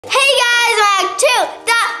Hey guys, back to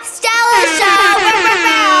the Stella Show!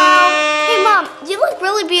 Hey Mom, you look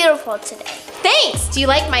really beautiful today. Thanks! Do you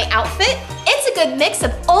like my outfit? It's a good mix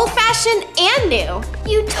of old-fashioned and new.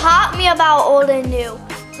 You taught me about old and new.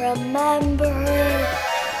 Remember?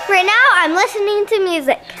 Right now, I'm listening to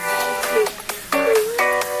music.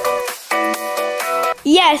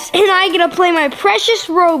 Yes, and I get to play my precious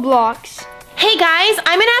Roblox. Hey guys,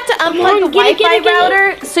 I'm gonna have to unplug the Wi-Fi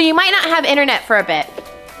router, so you might not have internet for a bit.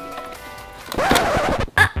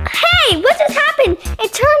 Hey, what just happened?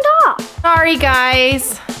 It turned off. Sorry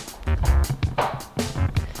guys.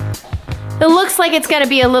 It looks like it's gonna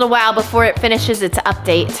be a little while before it finishes its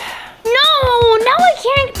update. No, now I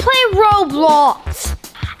can't play Roblox.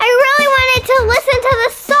 I really wanted to listen to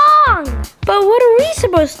the song. But what are we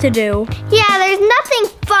supposed to do? Yeah, there's nothing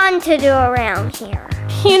fun to do around here.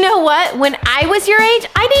 You know what? When I was your age,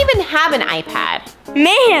 I didn't even have an iPad.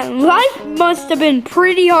 Man, life must have been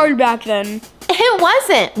pretty hard back then. It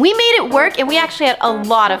wasn't. We made it work and we actually had a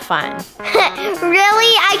lot of fun.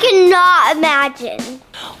 Really? I cannot imagine.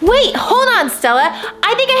 Wait, hold on, Stella.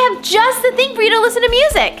 I think I have just the thing for you to listen to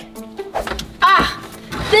music. Ah,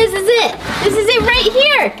 this is it. This is it right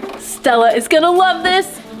here. Stella is gonna love this.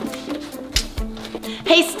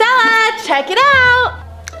 Hey, Stella, check it out.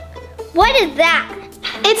 What is that?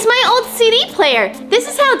 It's my old CD player. This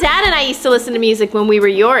is how Dad and I used to listen to music when we were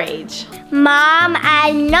your age. Mom, I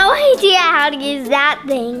had no idea how to use that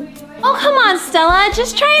thing. Oh, come on, Stella.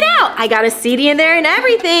 Just try it out. I got a CD in there and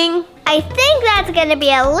everything. I think that's gonna be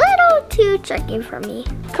a little too tricky for me.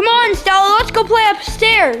 Come on, Stella, let's go play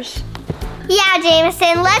upstairs. Yeah,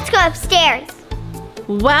 Jameson, let's go upstairs.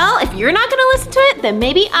 Well, if you're not gonna listen to it, then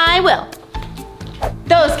maybe I will.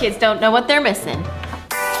 Those kids don't know what they're missing.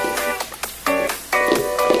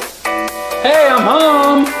 Hey, I'm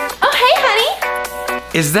home. Oh, hey, honey.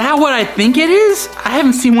 Is that what I think it is? I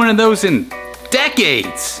haven't seen one of those in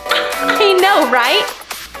decades. I know, right?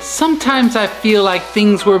 Sometimes I feel like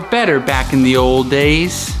things were better back in the old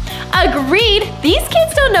days. Agreed. These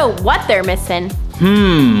kids don't know what they're missing.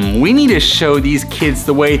 We need to show these kids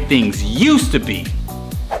the way things used to be.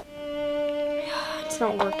 It's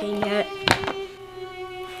not working yet.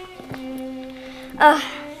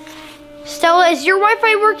 Stella, is your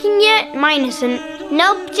Wi-Fi working yet? Mine isn't.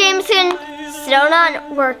 Nope, Jameson, still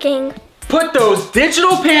not working. Put those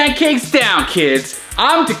digital pancakes down, kids.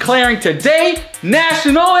 I'm declaring today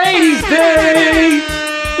National 80s Day.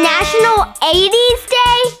 National 80s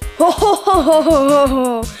Day?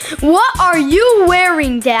 What are you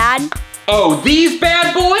wearing, Dad? Oh, these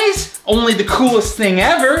bad boys? Only the coolest thing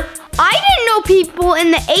ever. I didn't know people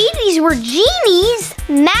in the 80s were genies.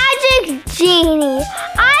 Magic Genie.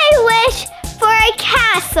 I wish for a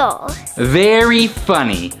castle. Very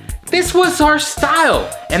funny. This was our style.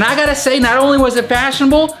 And I gotta say, not only was it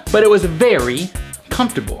fashionable, but it was very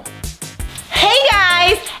comfortable. Hey,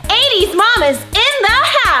 guys. 80s Mom is in the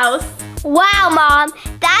house. Wow, Mom,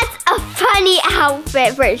 that's a funny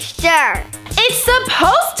outfit for sure. It's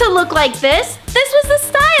supposed to look like this. This was the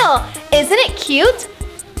style. Isn't it cute?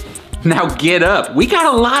 Now get up. We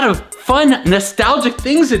got a lot of fun, nostalgic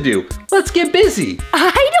things to do. Let's get busy.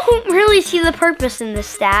 I don't really see the purpose in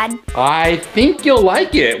this, Dad. I think you'll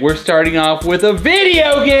like it. We're starting off with a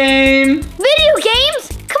video game. Video games?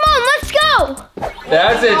 Come on, let's go.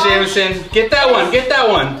 That's it, Jameson. Get that one, get that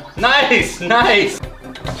one. Nice, nice.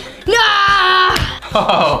 Nah!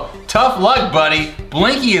 Oh, tough luck, buddy.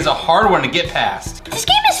 Blinky is a hard one to get past. This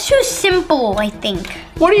game is too simple, I think.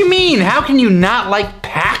 What do you mean? How can you not like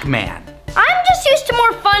Pac-Man? I'm just used to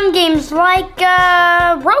more fun games like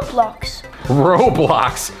Roblox.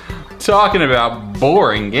 Roblox. Talking about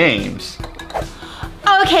boring games.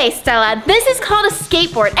 Okay, Stella, this is called a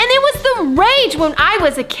skateboard, and it was the rage when I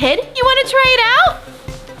was a kid. You want to try it out?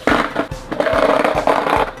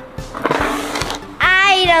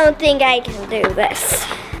 I don't think I can do this.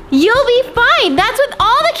 You'll be fine. That's what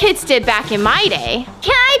all the kids did back in my day.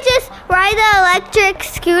 Can I just ride the electric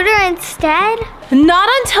scooter instead? Not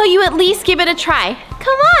until you at least give it a try.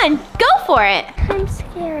 Come on, go for it. I'm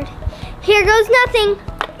scared. Here goes nothing.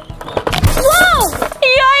 Whoa!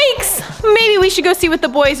 Yikes! Maybe we should go see what the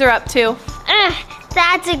boys are up to.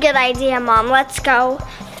 That's a good idea, Mom. Let's go.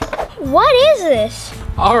 What is this?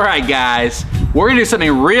 All right, guys. We're gonna do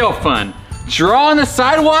something real fun. Draw on the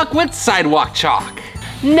sidewalk with sidewalk chalk.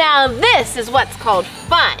 Now this is what's called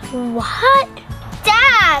fun. What?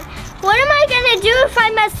 Dad, what am I gonna do if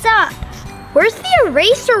I mess up? Where's the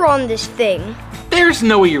eraser on this thing? There's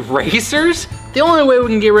no erasers. The only way we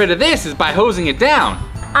can get rid of this is by hosing it down.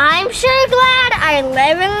 I'm sure glad I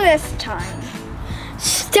live in this time.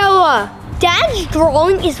 Stella, Dad's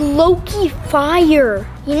drawing is low-key fire.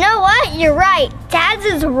 You know what? You're right. Dad's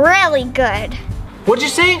is really good. What'd you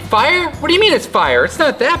say? Fire? What do you mean it's fire? It's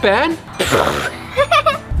not that bad.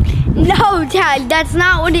 No, Dad, that's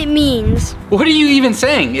not what it means. What are you even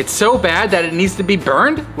saying? It's so bad that it needs to be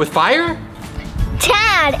burned with fire?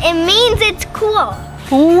 Dad, it means it's cool.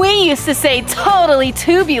 We used to say totally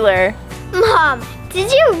tubular. Mom,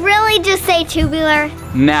 did you really just say tubular?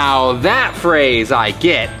 Now that phrase I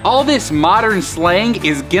get. All this modern slang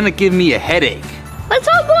is gonna give me a headache. Let's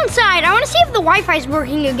all go inside. I want to see if the Wi-Fi's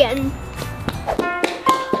working again.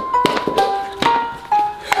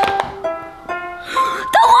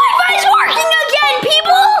 The Wi-Fi's working again,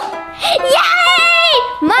 people! Yay!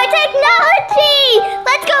 My technology!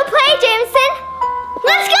 Let's go play, Jameson.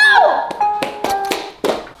 Let's go!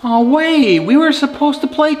 Oh wait, we were supposed to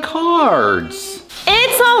play cards.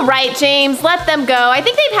 It's all right, James. Let them go. I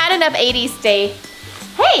think they've had enough 80s stay.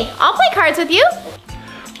 Hey, I'll play cards with you.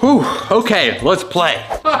 Whew, okay, let's play.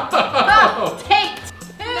 Oh, take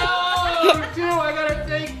two. No, two, I gotta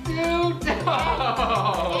take two.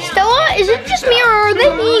 No. Stella, is it just me or are they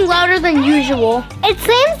being louder than usual? It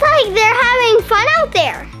seems like they're having fun out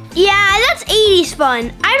there. Yeah, that's 80s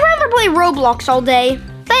fun. I'd rather play Roblox all day.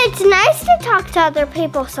 But it's nice to talk to other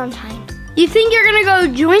people sometimes. You think you're gonna go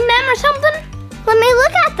join them or something? Let me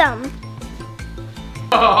look at them.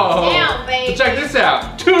 Oh, Down, baby. so check this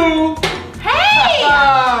out. Two. Hey!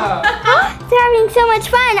 They're having so much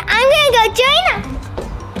fun. I'm gonna go join them.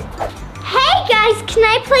 Hey guys, can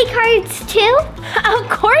I play cards too? Of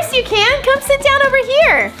course you can. Come sit down over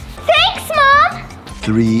here. Thanks, Mom.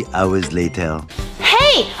 3 hours later.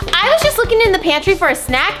 Hey, I was just looking in the pantry for a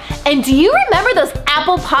snack, and do you remember those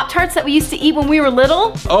apple Pop-Tarts that we used to eat when we were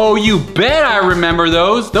little? Oh, you bet I remember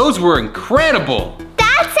those. Those were incredible.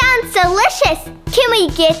 That sounds delicious. Can we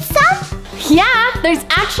get some? Yeah, there's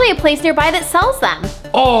actually a place nearby that sells them.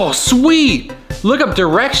 Oh, sweet. Look up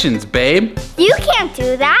directions, babe. You can't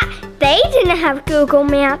do that. They didn't have Google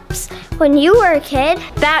Maps when you were a kid.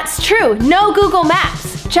 That's true. No Google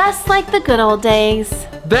Maps. Just like the good old days.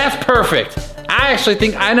 That's perfect. I actually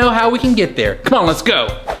think I know how we can get there. Come on, let's go.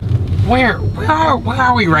 Where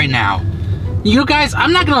are we right now? You guys,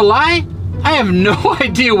 I'm not gonna lie. I have no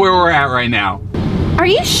idea where we're at right now. Are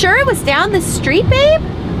you sure it was down the street, babe?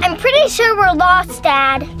 I'm pretty sure we're lost,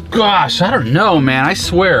 Dad. Gosh, I don't know, man. I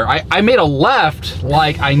swear. I made a left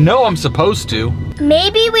like I know I'm supposed to.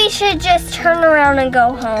 Maybe we should just turn around and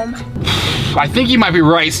go home. I think you might be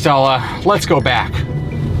right, Stella. Let's go back.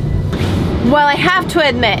 Well, I have to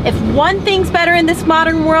admit, if one thing's better in this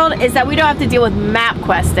modern world is that we don't have to deal with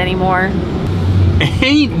MapQuest anymore.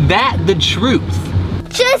 Ain't that the truth?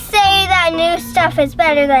 Just say that new stuff is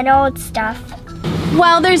better than old stuff.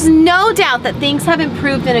 Well, there's no doubt that things have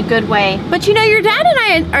improved in a good way. But you know, your dad and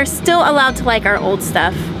I are still allowed to like our old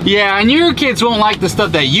stuff. Yeah, and your kids won't like the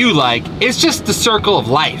stuff that you like. It's just the circle of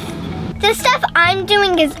life. The stuff I'm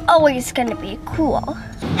doing is always gonna be cool.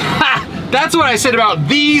 Ha! That's what I said about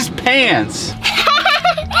these pants.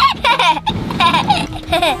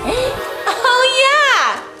 Oh,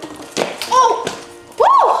 yeah! Oh!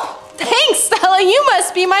 Woo! Thanks, Stella. You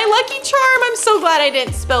must be my lucky charm. I'm so glad I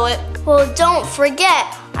didn't spill it. Well, don't forget,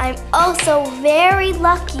 I'm also very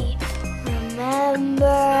lucky.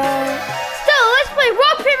 Remember? Stella, let's play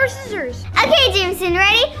rock, paper, scissors. Okay, Jameson,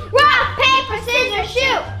 ready? Rock, paper, scissors,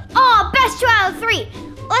 shoot. Oh, best 2 out of 3.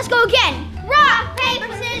 Let's go again. Rock,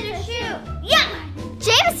 paper, scissors, shoot. Yeah.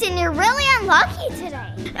 Jameson, you're really unlucky today.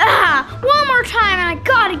 One more time and I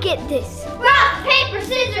gotta get this. Rock, paper,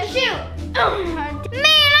 scissors, shoot.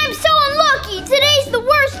 Man, I'm so unlucky. Today's the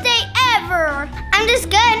worst day ever. I'm just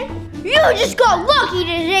good. You just got lucky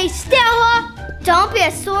today, Stella. Don't be a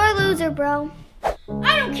sore loser, bro.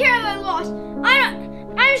 I don't care that I lost.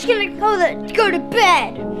 I'm just gonna go to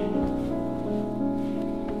bed.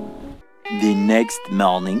 The next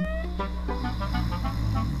morning.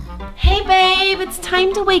 Hey, babe, it's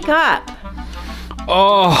time to wake up.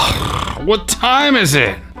 Oh, what time is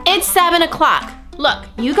it? It's 7 o'clock. Look,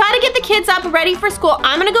 you gotta get the kids up and ready for school.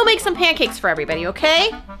 I'm gonna go make some pancakes for everybody, okay?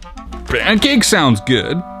 Pancake sounds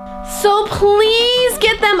good. So please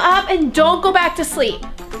get them up and don't go back to sleep.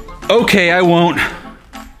 Okay, I won't.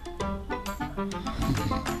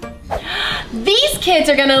 These kids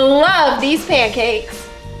are gonna love these pancakes.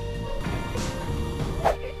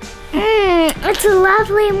 It's a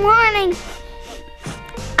lovely morning.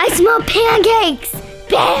 I smell pancakes.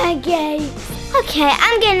 Pancakes. Okay,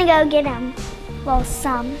 I'm gonna go get them. Well,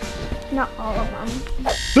 some, not all of them.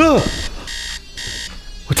 Ugh.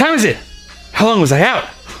 What time is it? How long was I out?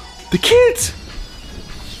 The kids.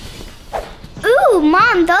 Ooh,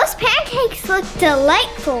 Mom, those pancakes look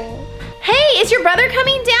delightful. Hey, is your brother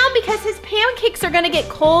coming down? Because his pancakes are gonna get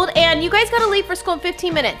cold and you guys gotta leave for school in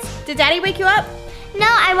 15 minutes. Did Daddy wake you up? No,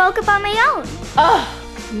 I woke up on my own. Oh,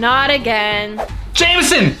 not again.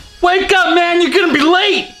 Jameson, wake up, man. You're gonna be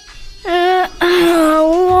late.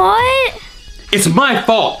 What? It's my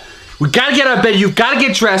fault. We gotta get out of bed. You've gotta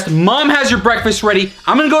get dressed. Mom has your breakfast ready.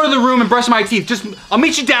 I'm gonna go to the room and brush my teeth. I'll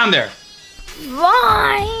meet you down there.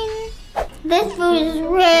 Fine. This food is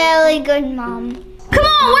really good, Mom. Come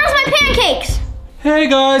on, where's my pancakes? Hey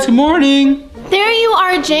guys, good morning. There you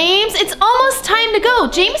are, James. It's almost time to go.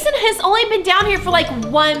 Jameson has only been down here for like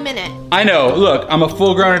 1 minute. I know. Look, I'm a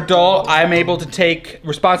full-grown adult. I'm able to take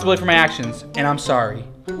responsibility for my actions, and I'm sorry.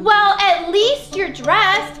 Well, at least you're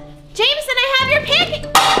dressed. Jameson, I have your pancake.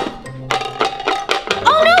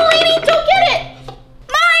 Oh no, lady, don't get it.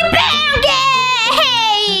 My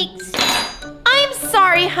pancakes! I'm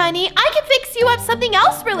sorry, honey. I can fix you up something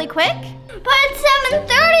else really quick. But it's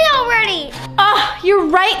 7:30 already. Oh, you're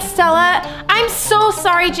right, Stella. I'm so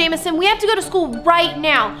sorry, Jameson. We have to go to school right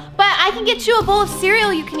now. But I can get you a bowl of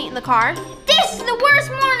cereal you can eat in the car. This is the worst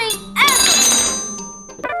morning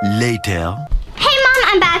ever. Later. Hey, Mom,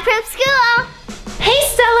 I'm back from school. Hey,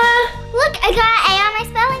 Stella. Look, I got an A on my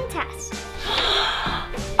spelling test.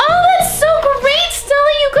 Oh, that's so great,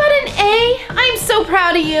 Stella. You got an A. I'm so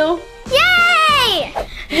proud of you. Yay!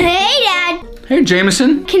 Hey, Dad. Hey,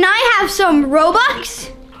 Jameson. Can I have some Robux?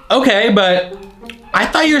 Okay, but I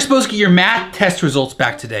thought you were supposed to get your math test results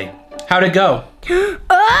back today. How'd it go?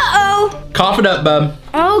 Uh-oh. Cough it up, bub.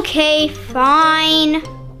 Okay, fine.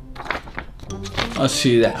 Let's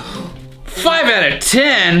see that. 5 out of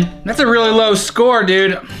 10? That's a really low score,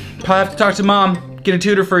 dude. Probably have to talk to Mom. Get a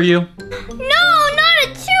tutor for you. No, not a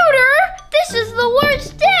tutor. This is the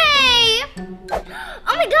worst day.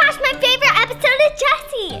 Oh my gosh, my favorite episode is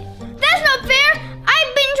Jessie. That's not fair.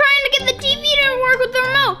 I've been trying to get the TV to work with the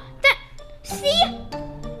remote. See?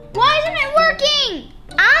 Why isn't it working?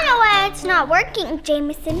 I don't know why it's not working,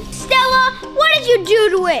 Jameson. Stella, what did you do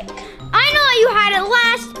to it? I know you had it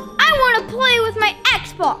last. I want to play with my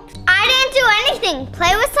Xbox. I didn't do anything.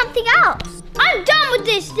 Play with something else. I'm done with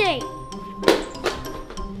this thing.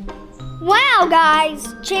 Wow,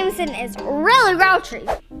 guys, Jameson is really grouchy.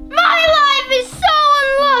 My life is so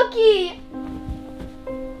unlucky.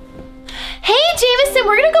 Hey, Jameson,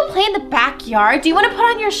 we're gonna go play in the backyard. Do you want to put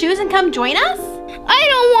on your shoes and come join us? I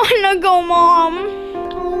don't want to go, Mom.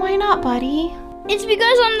 Oh, why not, buddy? It's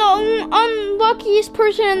because I'm the unluckiest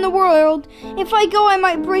person in the world. If I go, I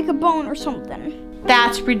might break a bone or something.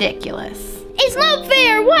 That's ridiculous. It's not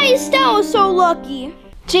fair. Why is Stella so lucky?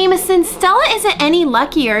 Jameson, Stella isn't any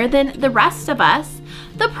luckier than the rest of us.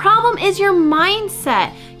 The problem is your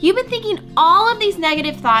mindset. You've been thinking all of these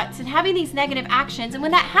negative thoughts and having these negative actions, and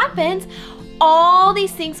when that happens, all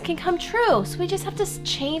these things can come true. So we just have to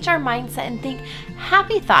change our mindset and think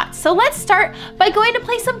happy thoughts. So let's start by going to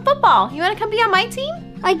play some football. You want to come be on my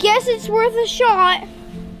team? I guess it's worth a shot.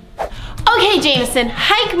 Okay, Jameson,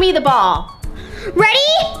 hike me the ball.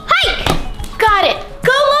 Ready? Hike! Got it.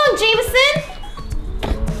 Go long, Jameson.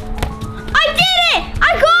 I did it!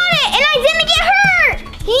 I got it! And I didn't get hurt!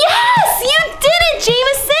 Yes, you did it,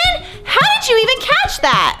 Jameson. How did you even catch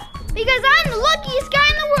that? Because I'm the luckiest guy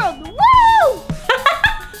in the world. Woo!